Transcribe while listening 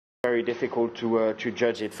very difficult to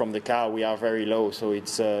judge it from the car. We are very low, so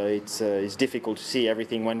it's difficult to see.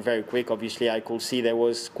 Everything went very quick. Obviously, I could see there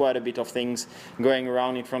was quite a bit of things going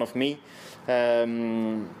around in front of me.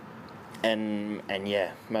 And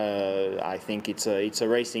yeah, I think it's a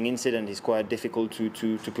racing incident. It's quite difficult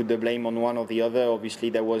to put the blame on one or the other. Obviously,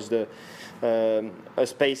 there was a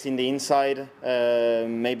space in the inside.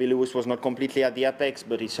 Maybe Lewis was not completely at the apex,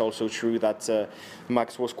 but it's also true that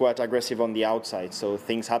Max was quite aggressive on the outside. So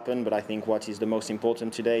things happen, but I think what is the most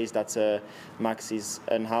important today is that Max is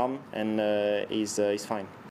unharmed and is fine.